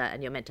from water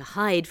and you're meant to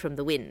hide from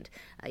the wind.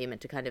 You're meant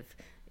to kind of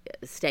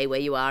stay where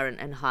you are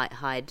and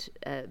hide.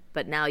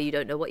 But now you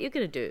don't know what you're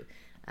going to do.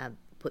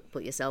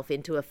 Put yourself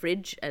into a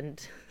fridge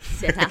and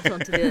set out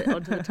onto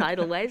the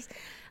tidal waves.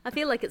 I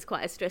feel like it's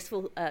quite a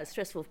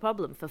stressful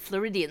problem for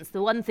Floridians.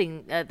 The one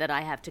thing that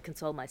I have to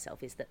console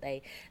myself is that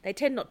they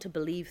tend not to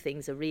believe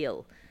things are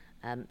real.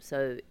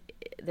 So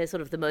they're sort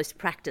of the most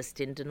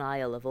practiced in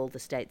denial of all the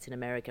states in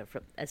America,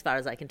 as far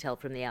as I can tell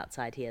from the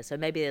outside here. So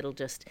maybe they'll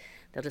just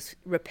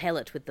repel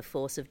it with the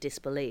force of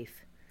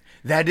disbelief.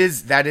 That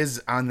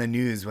is on the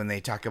news when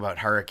they talk about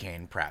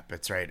hurricane prep.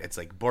 It's right. It's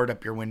like board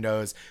up your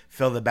windows,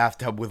 fill the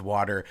bathtub with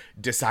water,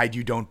 decide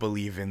you don't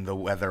believe in the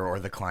weather or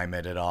the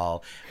climate at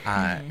all.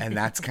 And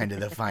that's kind of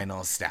the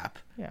final step.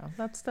 Yeah,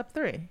 that's step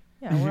 3.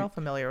 Yeah, we're all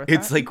familiar with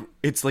that.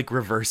 It's like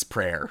reverse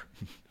prayer.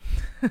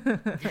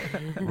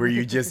 Where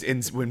you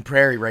just when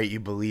prayer, right, you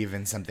believe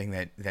in something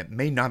that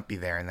may not be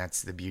there, and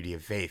that's the beauty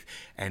of faith.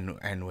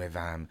 And with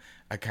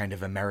a kind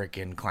of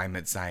American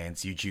climate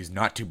science, you choose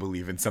not to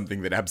believe in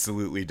something that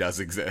absolutely does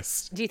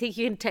exist. Do you think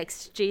you can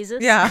text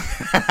Jesus? Yeah.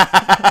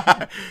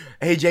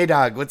 Hey,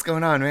 J-Dog, what's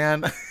going on,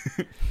 man?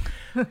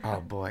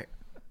 Oh boy.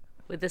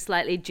 With the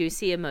slightly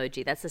juicy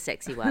emoji, that's the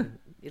sexy one.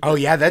 Oh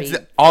yeah, that's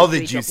all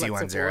the juicy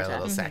ones are a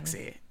little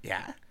sexy.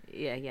 Yeah.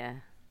 Yeah.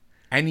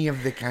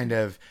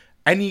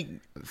 Any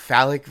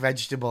phallic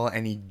vegetable,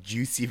 any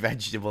juicy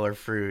vegetable or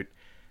fruit,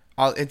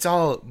 I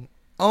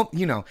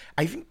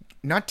think,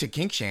 not to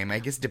kink shame, I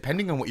guess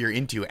depending on what you're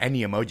into,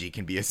 any emoji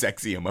can be a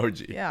sexy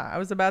emoji. Yeah, I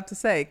was about to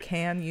say,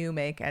 can you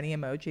make any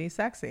emoji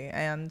sexy?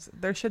 And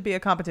there should be a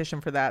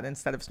competition for that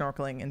instead of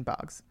snorkeling in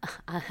bogs.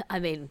 I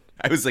mean,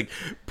 I was like,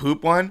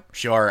 poop one?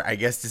 Sure, I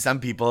guess to some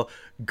people.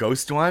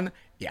 Ghost one?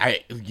 Yeah,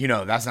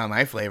 that's not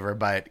my flavor,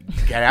 but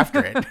get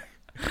after it.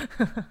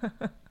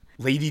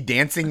 lady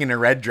dancing in a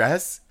red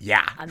dress?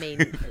 Yeah. I mean,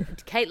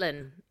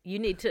 Caitlin, you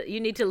need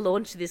to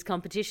launch this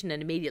competition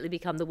and immediately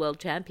become the world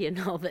champion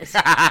of it.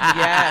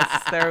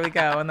 Yes, there we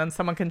go. And then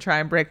someone can try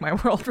and break my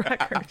world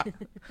record.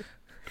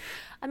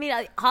 I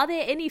mean, are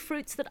there any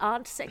fruits that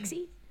aren't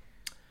sexy?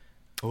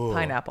 Ooh.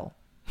 Pineapple.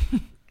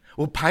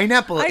 Well,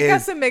 pineapple I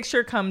guess it makes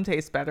your cum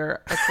taste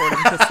better,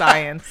 according to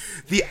science.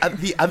 The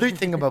other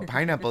thing about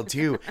pineapple,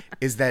 too,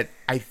 is that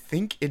I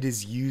think it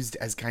is used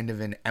as kind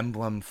of an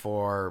emblem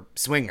for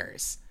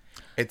swingers.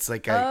 It's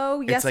like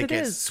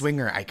a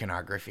swinger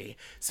iconography.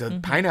 So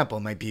pineapple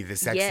might be the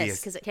sexiest. Yes,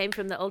 because it came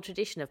from the old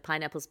tradition of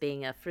pineapples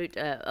being a fruit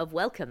of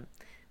welcome,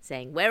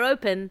 saying we're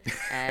open,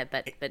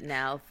 but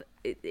now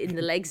in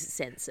the legs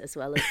sense as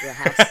well as the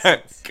house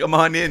sense. Come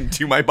on in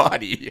to my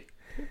body.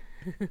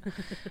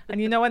 And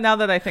you know what? Now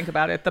that I think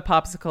about it, the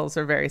popsicles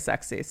are very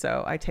sexy.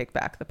 So I take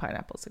back the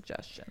pineapple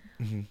suggestion.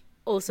 Mm-hmm.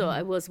 Also,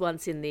 I was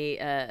once in the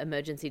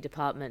emergency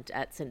department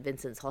at St.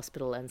 Vincent's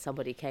Hospital, and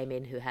somebody came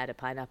in who had a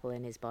pineapple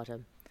in his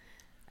bottom.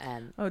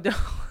 Oh, no.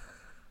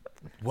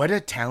 What a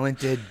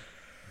talented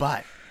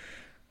butt.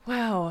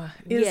 Wow.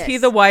 Is he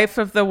the wife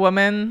of the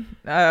woman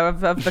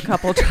of the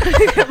couple trying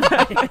to get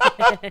married?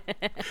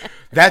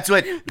 That's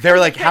what they're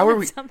like. How are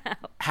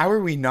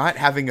we not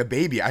having a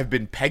baby? I've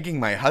been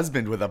pegging my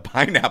husband with a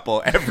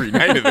pineapple every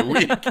night of the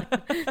week.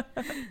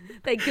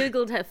 They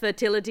Googled her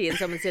fertility and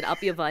someone said,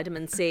 up your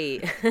vitamin C.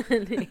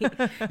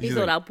 he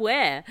thought, up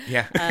where?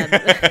 Yeah.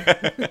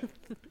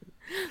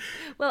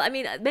 Well, I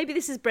mean, maybe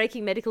this is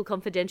breaking medical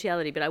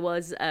confidentiality, but I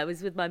was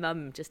with my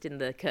mum just in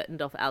the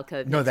curtained-off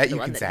alcove. No, that the you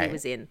one can that say. he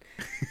was in.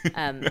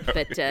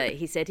 But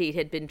he said he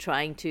had been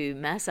trying to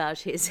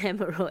massage his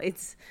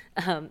hemorrhoids,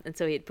 and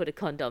so he had put a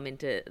condom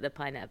onto the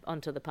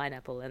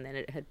pineapple, and then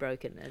it had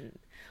broken, and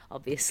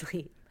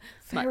obviously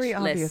Very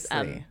much obviously.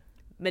 less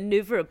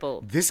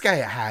maneuverable. This guy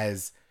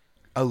has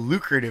a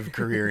lucrative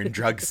career in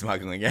drug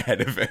smuggling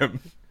ahead of him.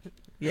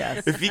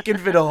 Yes. If he can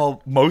fit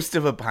most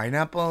of a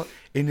pineapple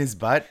in his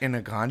butt in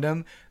a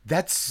condom,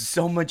 that's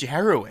so much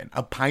heroin.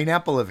 A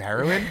pineapple of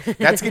heroin?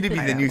 That's going to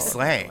be the new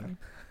slang.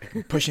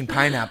 Pushing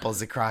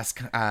pineapples across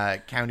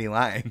county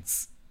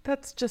lines.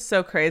 That's just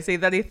so crazy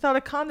that he thought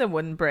a condom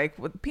wouldn't break.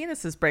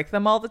 Penises break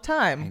them all the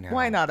time.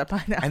 Why not a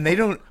pineapple?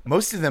 And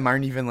most of them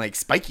aren't even like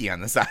spiky on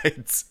the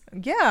sides.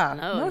 Yeah.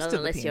 No, not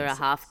unless you're a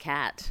half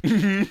cat.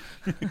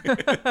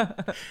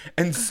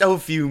 And so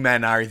few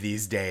men are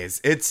these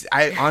days.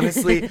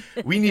 Honestly,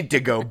 we need to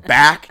go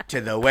back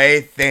to the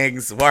way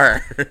things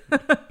were.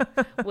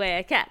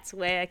 We're cats.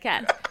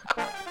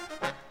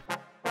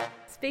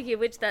 Speaking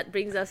of which, that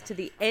brings us to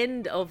the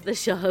end of the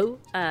show.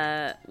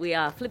 We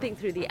are flipping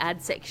through the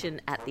ad section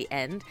at the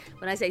end.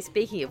 When I say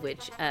speaking of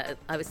which,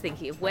 I was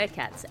thinking of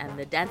Werecats and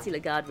the Dancy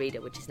Lagarde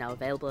reader, which is now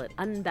available at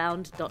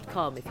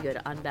unbound.com. If you go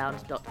to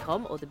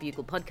unbound.com or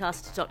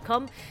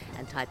thebuglepodcast.com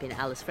and type in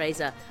Alice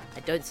Fraser, I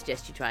don't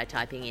suggest you try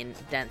typing in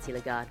Dancy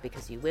Lagarde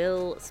because you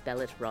will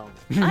spell it wrong.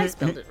 I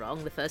spelled it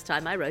wrong the first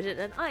time I wrote it,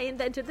 and I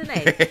invented the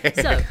name.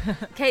 So,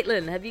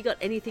 Caitlin, have you got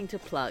anything to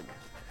plug?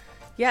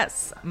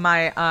 Yes,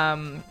 my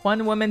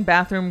one-woman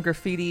bathroom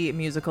graffiti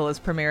musical is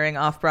premiering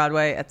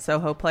off-Broadway at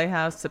Soho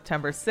Playhouse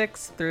September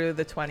 6th through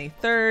the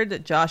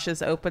 23rd. Josh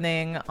is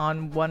opening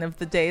on one of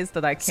the days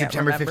that I can't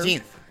remember.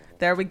 September 15th.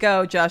 There we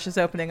go. Josh is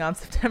opening on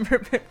September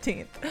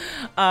 15th.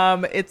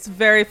 It's a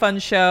very fun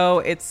show.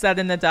 It's set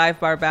in a dive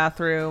bar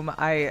bathroom.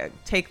 I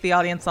take the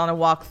audience on a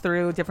walk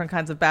through different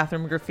kinds of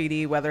bathroom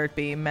graffiti, whether it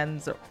be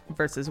men's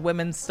versus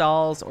women's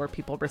stalls or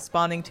people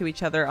responding to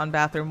each other on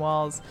bathroom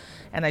walls.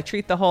 And I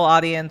treat the whole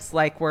audience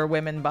like we're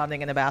women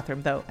bonding in a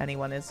bathroom, though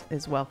anyone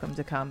is welcome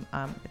to come.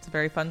 It's a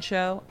very fun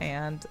show,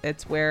 and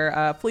it's where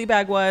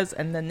Fleabag was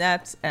and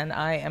Nanette, and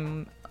I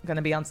am going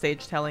to be on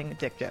stage telling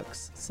dick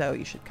jokes, so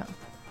you should come.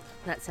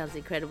 That sounds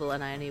incredible,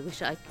 and I only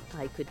wish I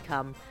could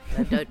come.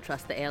 I don't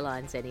trust the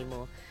airlines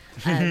anymore.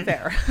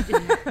 Fair.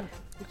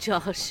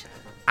 Josh.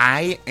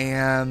 I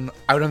am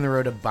out on the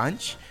road a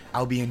bunch.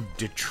 I'll be in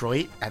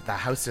Detroit at the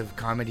House of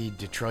Comedy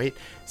Detroit,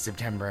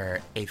 September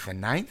 8th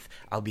and 9th.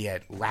 I'll be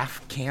at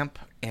Laugh Camp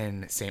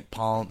in St.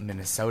 Paul,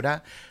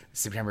 Minnesota,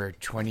 September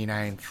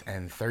 29th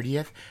and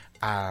 30th.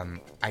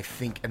 I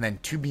think, and then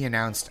to be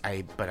announced,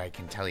 but I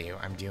can tell you,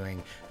 I'm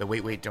doing the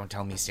Wait, Don't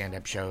Tell Me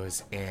stand-up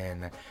shows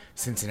in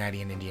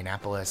Cincinnati and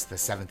Indianapolis the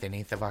 7th and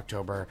 8th of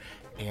October,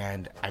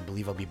 and I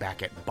believe I'll be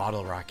back at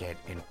Bottle Rocket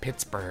in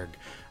Pittsburgh,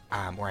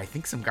 where I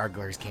think some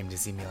garglers came to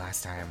see me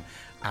last time,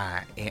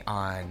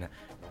 on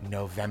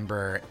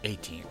November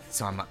 18th.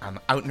 So I'm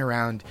out and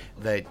around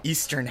the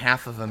eastern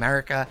half of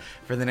America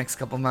for the next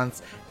couple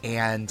months,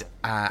 and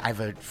I have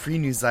a free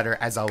newsletter,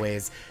 as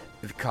always,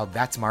 called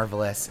That's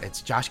Marvelous.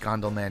 It's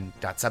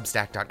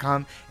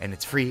joshgondelman.substack.com, and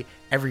it's free.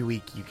 Every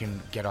week you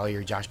can get all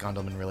your Josh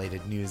Gondelman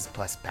related news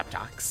plus pep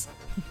talks.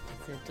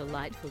 It's a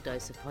delightful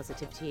dose of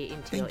positivity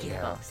into your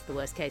inbox. The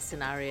worst case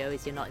scenario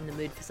is you're not in the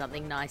mood for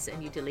something nice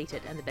and you delete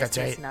it, and the best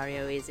case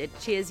scenario is it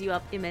cheers you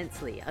up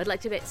immensely. I would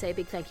like to say a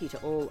big thank you to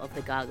all of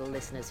the Gargle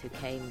listeners who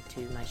came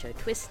to my show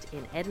Twist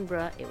in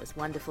Edinburgh. It was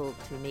wonderful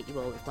to meet you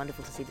all. It was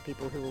wonderful to see the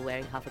people who were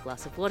wearing half a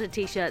glass of water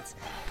t-shirts.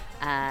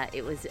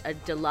 It was a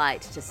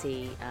delight to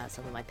see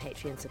some of my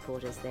Patreon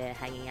supporters there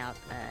hanging out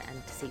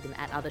and to see them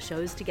at other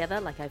shows together.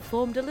 Like I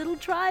formed a little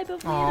tribe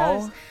of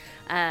weirdos.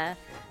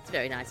 It's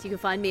very nice. You can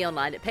find me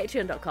online at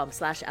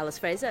patreon.com/Alice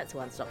Fraser. It's a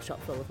one-stop shop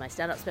for all of my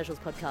stand-up specials,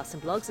 podcasts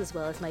and blogs, as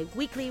well as my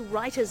weekly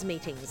writers'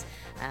 meetings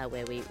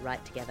where we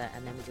write together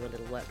and then we do a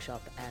little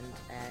workshop, and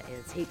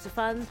it's heaps of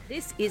fun.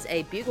 This is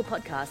a Bugle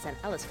podcast and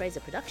Alice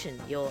Fraser production.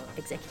 Your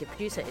executive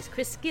producer is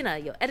Chris Skinner.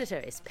 Your editor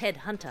is Ped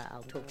Hunter.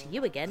 I'll talk to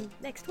you again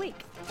next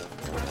week.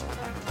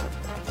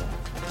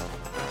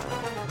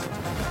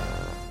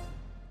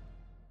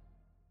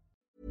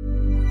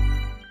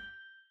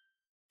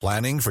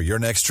 Planning for your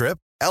next trip?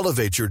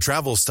 Elevate your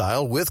travel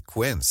style with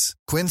Quince.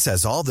 Quince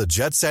has all the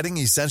jet-setting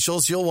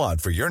essentials you'll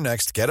want for your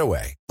next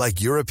getaway,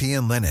 like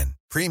European linen,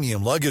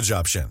 premium luggage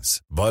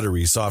options,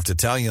 buttery soft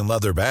Italian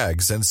leather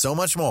bags, and so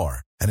much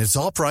more. And it's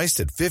all priced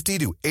at 50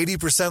 to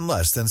 80%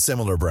 less than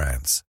similar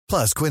brands.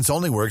 Plus, Quince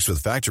only works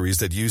with factories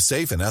that use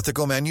safe and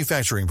ethical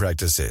manufacturing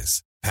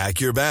practices.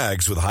 Pack your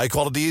bags with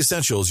high-quality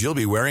essentials you'll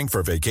be wearing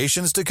for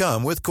vacations to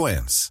come with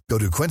Quince. Go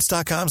to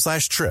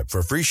quince.com/trip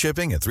for free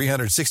shipping and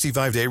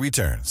 365-day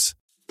returns.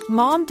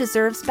 Mom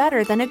deserves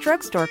better than a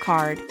drugstore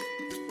card.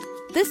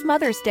 This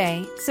Mother's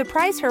Day,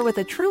 surprise her with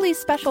a truly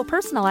special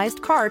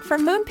personalized card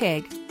from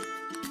Moonpig.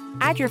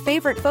 Add your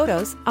favorite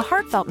photos, a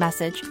heartfelt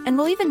message, and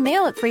we'll even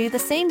mail it for you the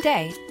same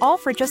day, all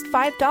for just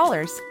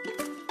 $5.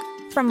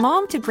 From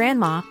mom to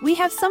grandma, we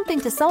have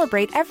something to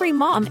celebrate every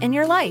mom in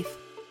your life.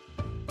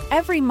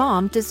 Every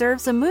mom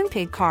deserves a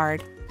Moonpig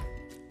card.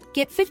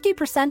 Get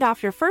 50%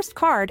 off your first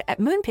card at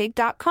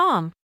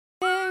moonpig.com.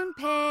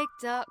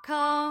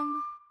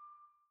 Moonpig.com